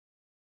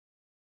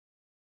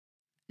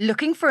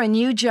Looking for a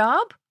new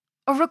job?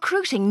 Or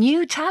recruiting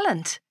new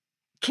talent?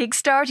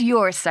 Kickstart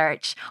your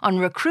search on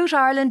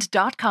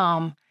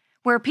recruitireland.com,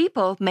 where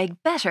people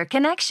make better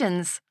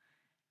connections.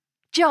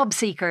 Job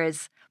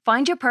seekers,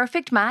 find your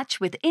perfect match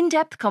with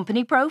in-depth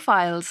company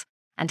profiles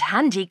and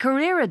handy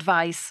career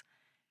advice.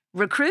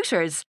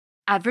 Recruiters,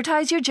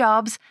 advertise your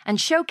jobs and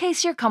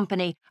showcase your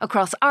company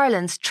across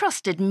Ireland's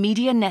trusted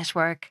media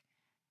network.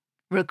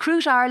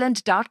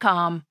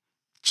 recruitireland.com.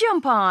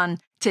 Jump on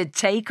to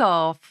take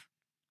off.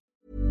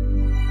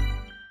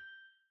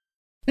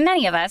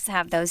 Many of us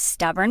have those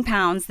stubborn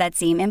pounds that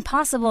seem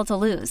impossible to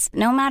lose,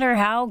 no matter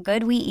how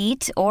good we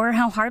eat or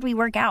how hard we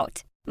work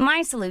out.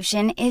 My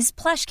solution is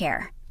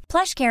PlushCare.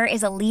 PlushCare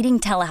is a leading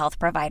telehealth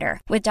provider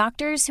with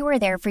doctors who are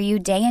there for you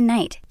day and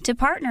night to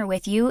partner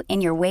with you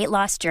in your weight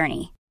loss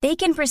journey. They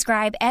can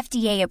prescribe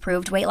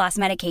FDA-approved weight loss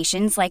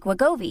medications like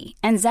Wegovy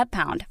and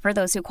Zepbound for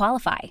those who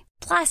qualify.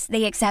 Plus,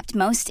 they accept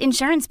most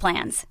insurance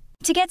plans.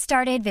 To get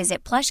started,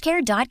 visit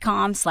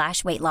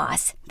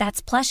plushcare.com/weightloss.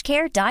 That's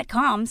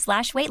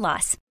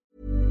plushcare.com/weightloss.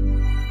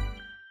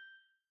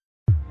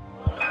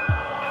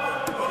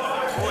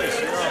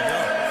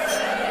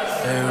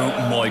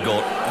 Oh my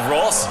God,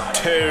 Ross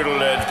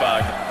total edge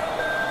bag.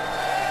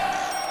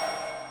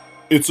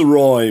 It's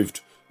arrived.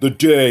 The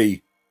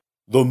day.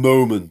 The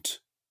moment.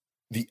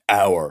 The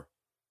hour.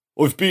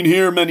 I've been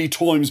here many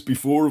times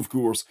before, of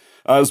course,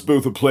 as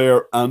both a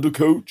player and a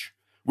coach.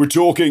 We're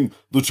talking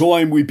the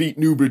time we beat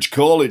Newbridge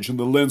College in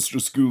the Leinster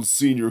School's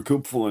Senior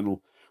Cup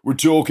final. We're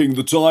talking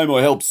the time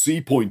I helped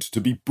Seapoint to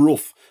beat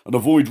Bruff and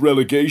avoid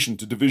relegation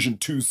to Division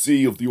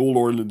 2C of the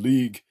All-Ireland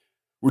League.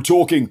 We're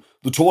talking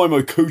the time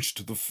I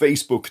coached the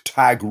Facebook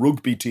tag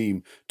rugby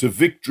team to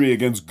victory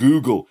against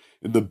Google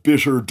in the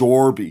bitter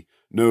derby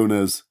known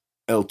as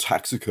El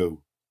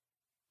Taxico.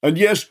 And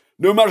yet,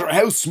 no matter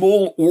how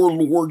small or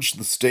large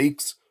the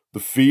stakes, the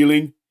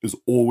feeling is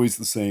always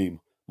the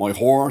same. My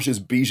heart is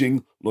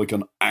beating like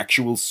an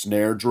actual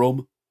snare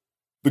drum.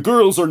 The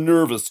girls are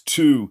nervous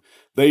too.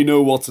 They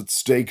know what's at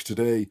stake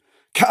today.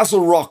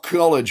 Castle Rock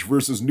College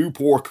versus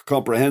Newport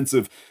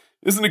Comprehensive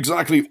isn't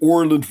exactly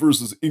Ireland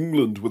versus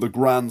England with a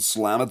grand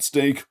slam at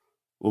stake,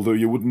 although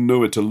you wouldn't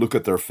know it to look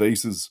at their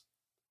faces.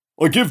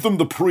 I give them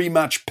the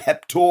pre-match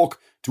pep talk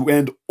to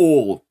end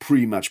all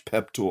pre-match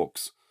pep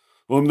talks.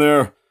 I'm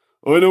there.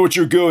 I know what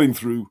you're going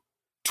through.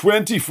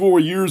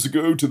 24 years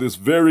ago to this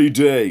very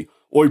day,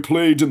 I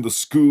played in the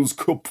school's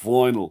cup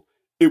final.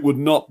 It would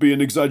not be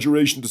an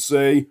exaggeration to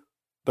say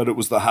that it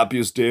was the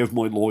happiest day of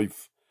my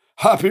life.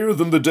 Happier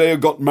than the day I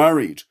got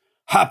married.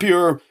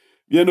 Happier,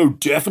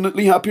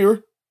 definitely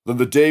happier than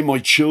the day my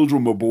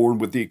children were born,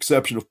 with the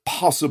exception of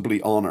possibly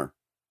Honor.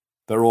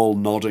 They're all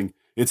nodding.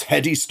 It's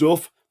heady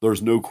stuff,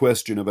 there's no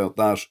question about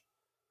that.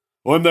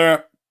 I'm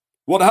there.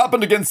 What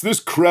happened against this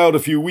crowd a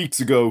few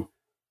weeks ago?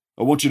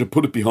 I want you to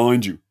put it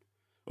behind you.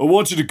 I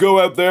want you to go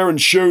out there and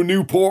show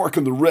Newport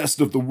and the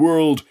rest of the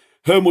world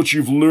how much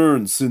you've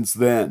learned since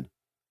then.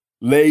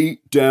 Lay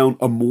down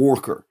a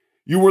marker.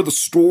 You are the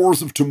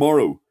stars of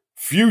tomorrow,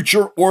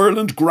 future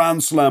Ireland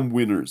Grand Slam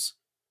winners.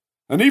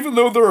 And even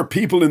though there are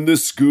people in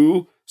this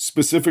school,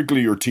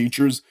 specifically your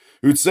teachers,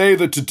 who'd say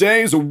that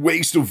today is a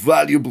waste of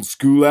valuable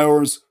school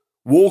hours,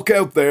 walk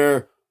out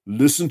there,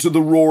 listen to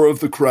the roar of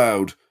the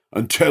crowd,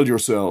 and tell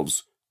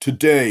yourselves,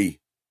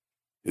 today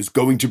is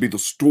going to be the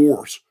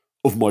start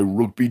of my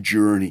rugby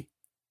journey.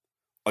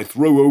 I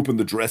throw open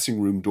the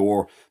dressing room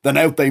door, then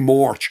out they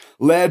march,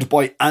 led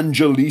by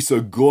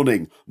Angelisa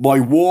Gunning, my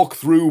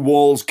walk-through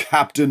walls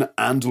captain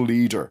and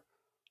leader.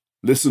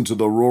 Listen to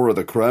the roar of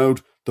the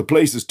crowd. The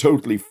place is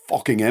totally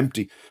fucking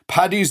empty.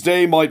 Paddy's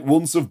Day might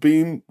once have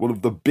been one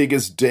of the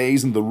biggest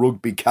days in the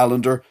rugby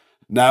calendar.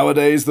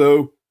 Nowadays,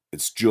 though,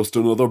 it's just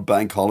another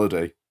bank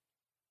holiday.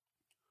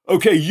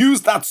 Okay,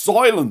 use that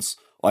silence,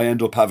 I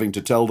end up having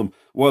to tell them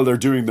while they're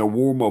doing their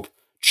warm-up.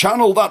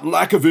 Channel that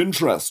lack of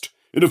interest.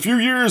 In a few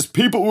years,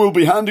 people will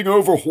be handing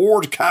over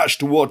hoard cash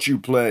to watch you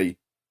play.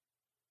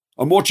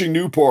 I'm watching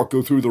Newport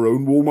go through their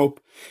own warm-up.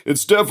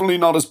 It's definitely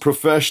not as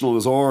professional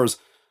as ours.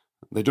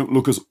 They don't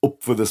look as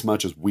up for this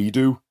match as we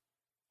do.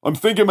 I'm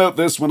thinking about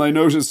this when I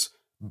notice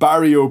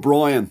Barry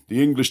O'Brien,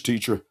 the English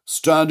teacher,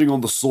 standing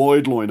on the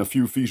sideline a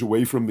few feet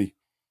away from me.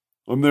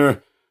 I'm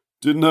there.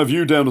 Didn't have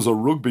you down as a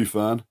rugby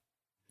fan.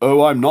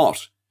 Oh, I'm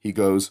not, he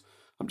goes.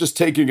 I'm just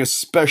taking a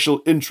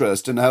special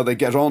interest in how they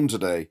get on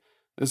today,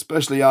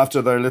 especially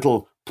after their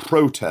little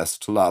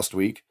protest last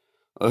week.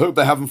 I hope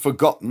they haven't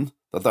forgotten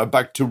that they're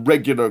back to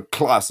regular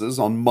classes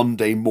on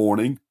Monday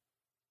morning.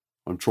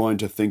 I'm trying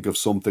to think of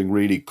something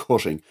really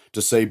cutting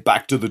to say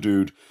back to the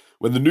dude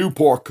when the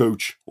Newport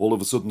coach all of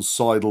a sudden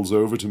sidles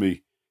over to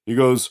me. He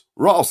goes,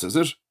 "Ross, is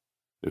it?"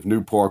 If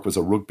Newport was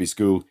a rugby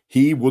school,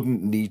 he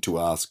wouldn't need to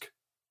ask.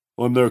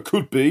 I'm there,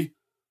 could be.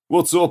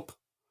 What's up?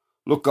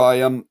 Look, I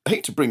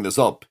hate to bring this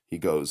up, he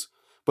goes,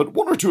 but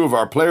one or two of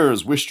our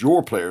players wished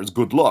your players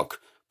good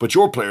luck, but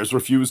your players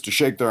refused to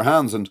shake their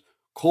hands and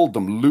called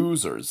them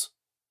losers.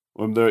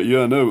 I'm there,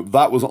 yeah, no,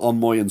 that was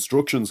on my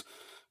instructions.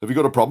 Have you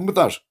got a problem with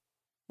that?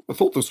 I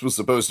thought this was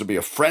supposed to be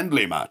a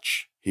friendly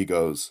match, he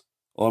goes.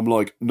 I'm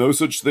like, no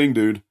such thing,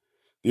 dude.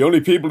 The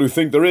only people who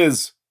think there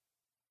is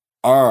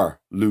are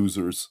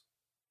losers.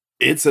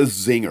 It's a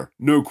zinger,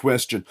 no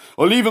question.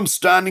 I leave him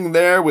standing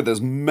there with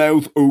his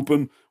mouth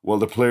open while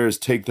the players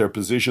take their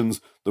positions,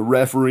 the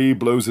referee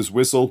blows his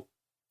whistle,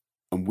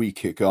 and we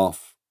kick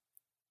off.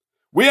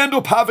 We end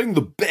up having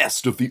the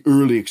best of the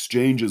early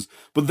exchanges,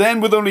 but then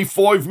with only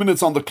 5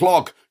 minutes on the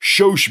clock,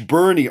 Shosh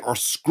Burney, our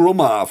scrum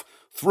half,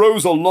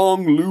 throws a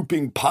long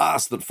looping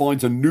pass that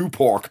finds a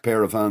Newpark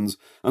pair of hands,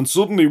 and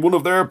suddenly one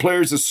of their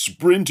players is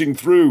sprinting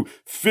through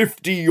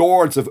 50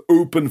 yards of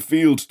open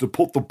field to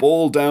put the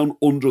ball down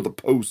under the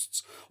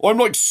posts. I'm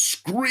like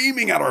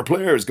screaming at our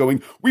players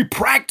going, we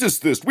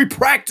practiced this!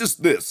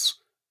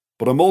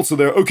 But I'm also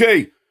there,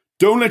 okay,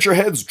 don't let your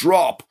heads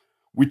drop.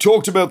 We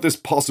talked about this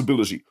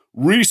possibility.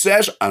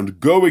 Reset and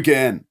go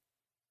again.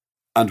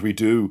 And we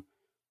do.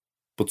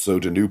 But so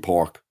do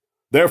Newpark.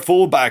 Their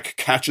fullback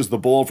catches the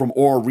ball from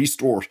our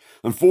restart,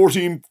 and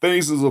 14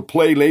 phases of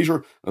play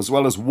later, as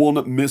well as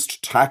one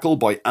missed tackle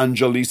by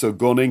Angelisa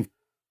Gunning,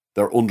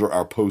 they're under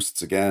our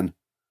posts again.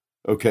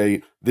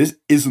 Okay, this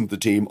isn't the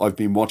team I've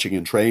been watching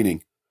in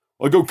training.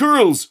 I go,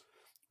 girls,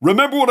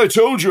 remember what I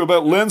told you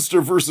about Leinster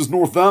versus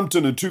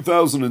Northampton in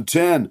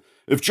 2010?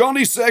 If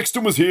Johnny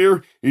Sexton was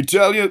here, he'd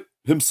tell you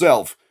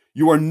himself,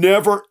 you are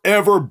never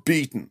ever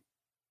beaten.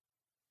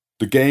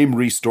 The game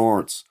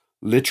restarts.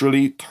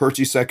 Literally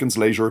 30 seconds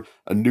later,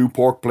 a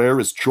Newpark player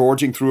is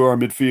charging through our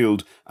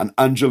midfield and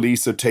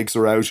Angelisa takes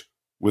her out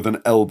with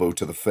an elbow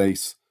to the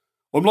face.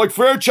 I'm like,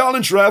 fair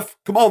challenge, ref.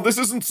 Come on, this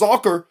isn't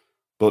soccer.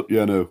 But,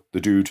 the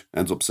dude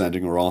ends up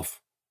sending her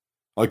off.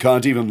 I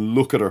can't even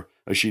look at her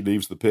as she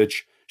leaves the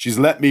pitch. She's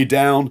let me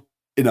down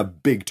in a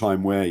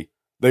big-time way.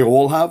 They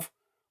all have.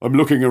 I'm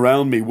looking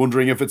around me,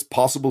 wondering if it's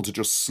possible to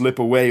just slip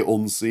away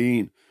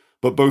unseen.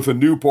 But both a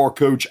Newpark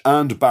coach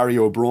and Barry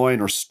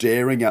O'Brien are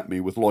staring at me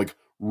with,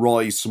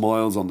 wry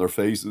smiles on their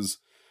faces.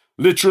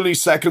 Literally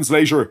seconds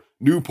later,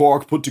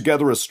 Newpark put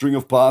together a string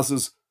of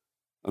passes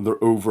and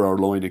they're over our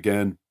line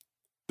again.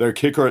 Their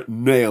kicker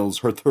nails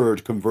her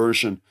third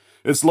conversion.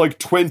 It's like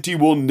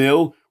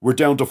 21-0, we're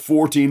down to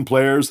 14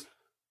 players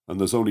and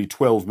there's only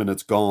 12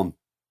 minutes gone.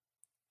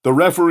 The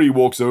referee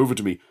walks over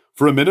to me.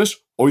 For a minute,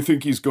 I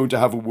think he's going to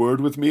have a word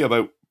with me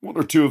about one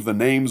or two of the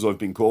names I've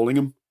been calling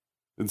him.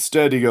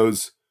 Instead, he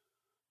goes,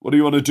 what do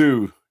you want to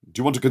do? Do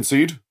you want to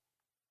concede?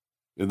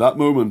 In that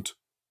moment,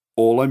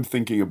 all I'm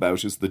thinking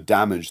about is the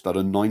damage that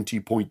a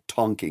 90-point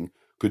tonking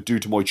could do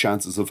to my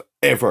chances of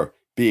ever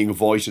being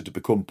invited to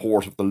become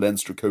part of the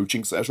Leinster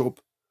coaching setup.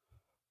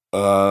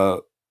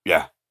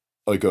 Yeah,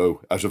 I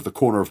go, out of the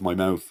corner of my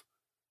mouth.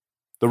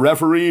 The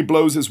referee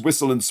blows his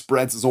whistle and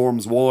spreads his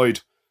arms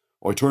wide.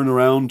 I turn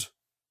around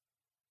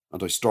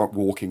and I start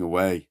walking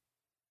away.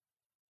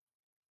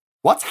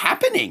 What's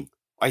happening?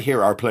 I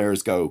hear our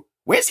players go.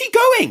 Where's he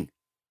going?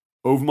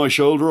 Over my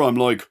shoulder, I'm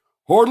like,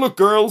 hard luck,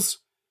 girls.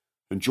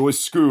 Enjoy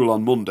school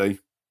on Monday.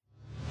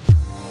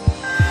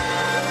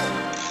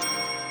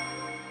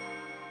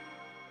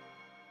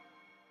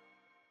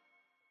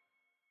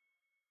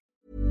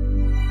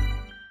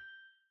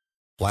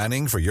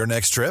 Planning for your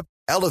next trip?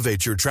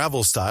 Elevate your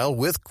travel style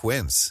with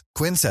Quince.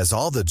 Quince has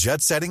all the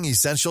jet-setting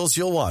essentials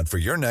you'll want for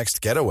your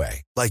next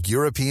getaway, like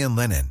European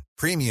linen,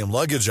 premium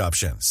luggage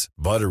options,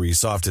 buttery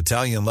soft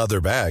Italian leather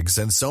bags,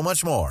 and so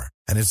much more.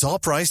 And it's all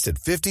priced at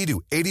 50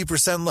 to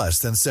 80% less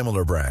than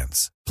similar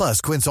brands.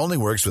 Plus, Quince only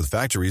works with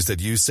factories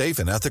that use safe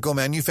and ethical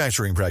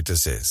manufacturing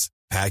practices.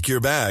 Pack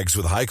your bags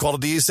with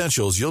high-quality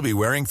essentials you'll be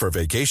wearing for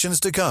vacations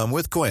to come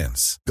with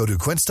Quince. Go to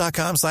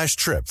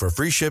quince.com/trip for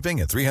free shipping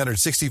and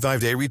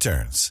 365-day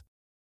returns.